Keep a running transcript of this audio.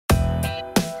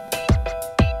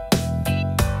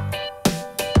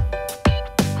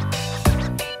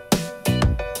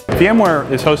VMware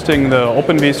is hosting the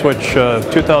Open vSwitch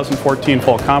 2014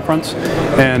 Fall Conference,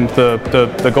 and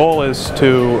the goal is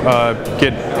to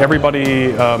get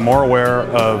everybody more aware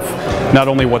of not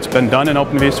only what's been done in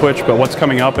Open vSwitch, but what's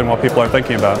coming up and what people are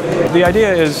thinking about. The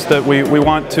idea is that we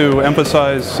want to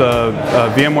emphasize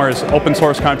VMware's open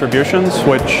source contributions,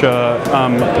 which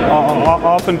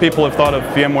often people have thought of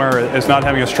VMware as not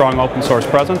having a strong open source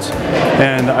presence,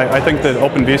 and I think that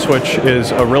Open vSwitch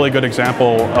is a really good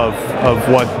example of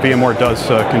what VMware does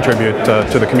contribute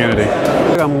to the community.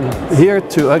 I'm here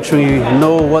to actually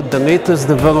know what the latest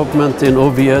development in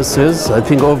OVS is. I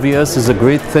think OVS is a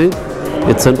great thing.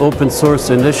 It's an open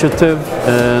source initiative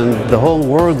and the whole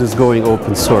world is going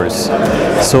open source.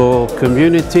 So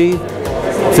community,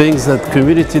 things that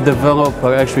community develop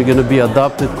are actually going to be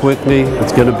adopted quickly.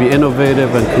 It's going to be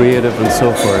innovative and creative and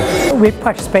so forth. We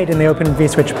participate in the Open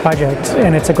vSwitch project,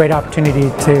 and it's a great opportunity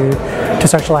to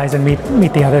socialize and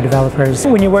meet the other developers.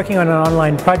 When you're working on an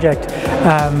online project,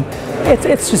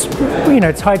 it's just,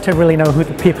 it's hard to really know who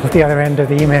the people at the other end of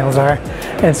the emails are,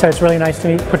 and so it's really nice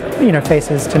to put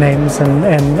faces to names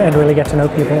and really get to know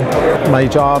people. My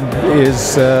job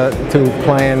is to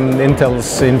plan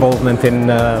Intel's involvement in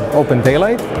Open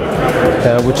Daylight,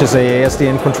 which is a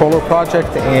SDN controller project,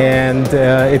 and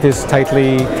it is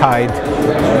tightly tied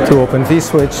to Open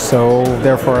vSwitch, so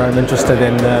therefore I'm interested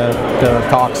in the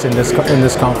talks in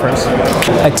this conference.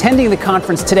 Attending the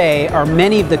conference today are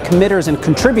many of the committers and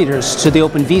contributors to the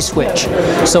Open vSwitch.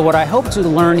 So what I hope to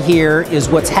learn here is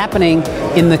what's happening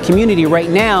in the community right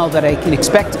now that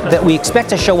we expect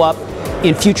to show up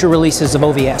in future releases of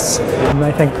OVS.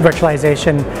 I think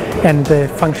virtualization and the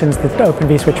functions that Open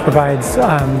vSwitch provides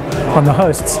on the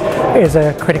hosts is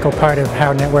a critical part of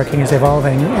how networking is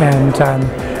evolving, and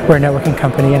we're a networking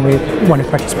company and we want to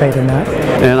participate in that.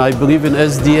 And I believe in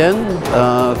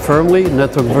SDN firmly,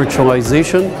 network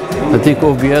virtualization. I think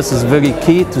OVS is very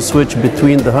key to switch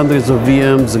between the hundreds of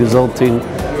VMs resulting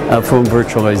from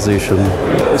virtualization.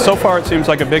 So far it seems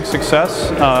like a big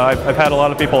success. I've had a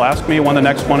lot of people ask me when the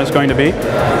next one is going to be.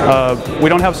 We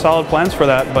don't have solid plans for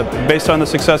that, but based on the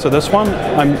success of this one,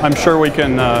 I'm sure we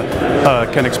can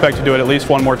expect to do it at least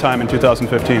one more time in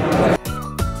 2015.